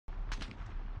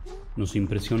Nos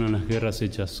impresionan las guerras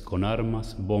hechas con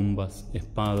armas, bombas,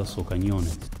 espadas o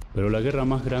cañones, pero la guerra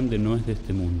más grande no es de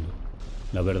este mundo.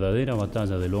 La verdadera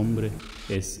batalla del hombre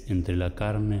es entre la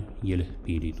carne y el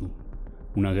espíritu.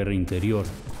 Una guerra interior,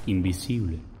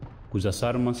 invisible, cuyas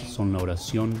armas son la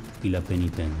oración y la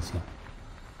penitencia.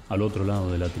 Al otro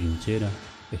lado de la trinchera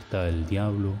está el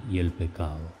diablo y el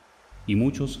pecado. Y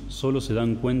muchos solo se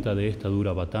dan cuenta de esta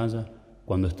dura batalla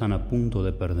cuando están a punto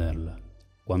de perderla,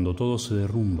 cuando todo se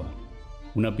derrumba.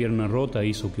 Una pierna rota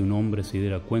hizo que un hombre se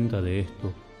diera cuenta de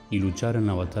esto y luchara en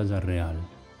la batalla real.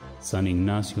 San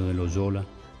Ignacio de Loyola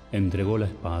entregó la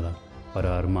espada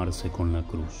para armarse con la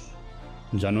cruz.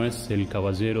 Ya no es el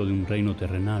caballero de un reino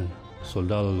terrenal,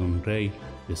 soldado de un rey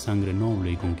de sangre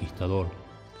noble y conquistador,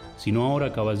 sino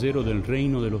ahora caballero del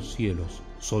reino de los cielos,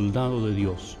 soldado de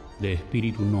Dios, de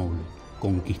espíritu noble,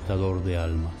 conquistador de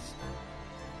almas.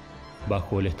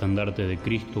 Bajo el estandarte de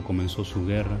Cristo comenzó su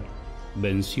guerra,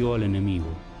 venció al enemigo,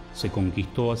 se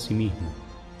conquistó a sí mismo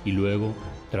y luego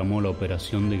tramó la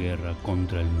operación de guerra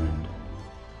contra el mundo.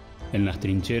 En las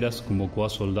trincheras convocó a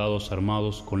soldados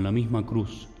armados con la misma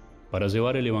cruz para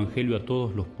llevar el Evangelio a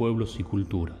todos los pueblos y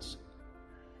culturas.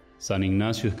 San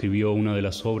Ignacio escribió una de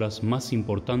las obras más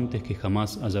importantes que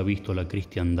jamás haya visto la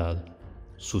cristiandad.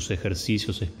 Sus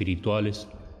ejercicios espirituales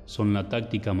son la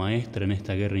táctica maestra en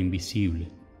esta guerra invisible,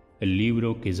 el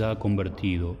libro que ya ha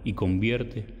convertido y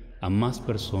convierte a más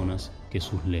personas que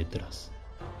sus letras.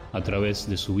 A través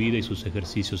de su vida y sus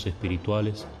ejercicios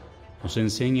espirituales, nos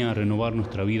enseña a renovar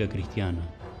nuestra vida cristiana,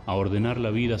 a ordenar la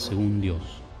vida según Dios.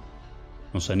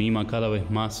 Nos anima cada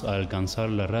vez más a alcanzar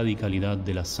la radicalidad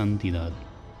de la santidad,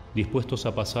 dispuestos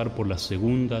a pasar por la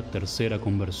segunda, tercera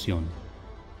conversión,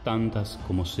 tantas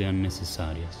como sean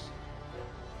necesarias.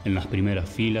 En las primeras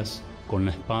filas, con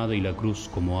la espada y la cruz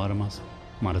como armas,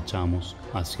 marchamos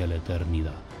hacia la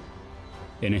eternidad.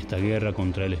 En esta guerra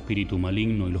contra el espíritu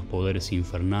maligno y los poderes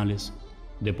infernales,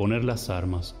 deponer las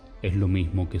armas es lo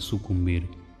mismo que sucumbir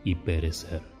y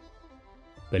perecer.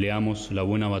 Peleamos la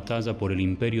buena batalla por el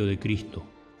imperio de Cristo,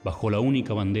 bajo la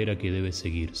única bandera que debe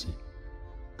seguirse.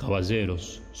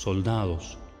 Caballeros,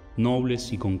 soldados,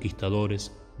 nobles y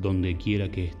conquistadores, donde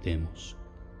quiera que estemos,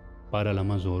 para la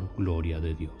mayor gloria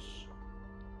de Dios.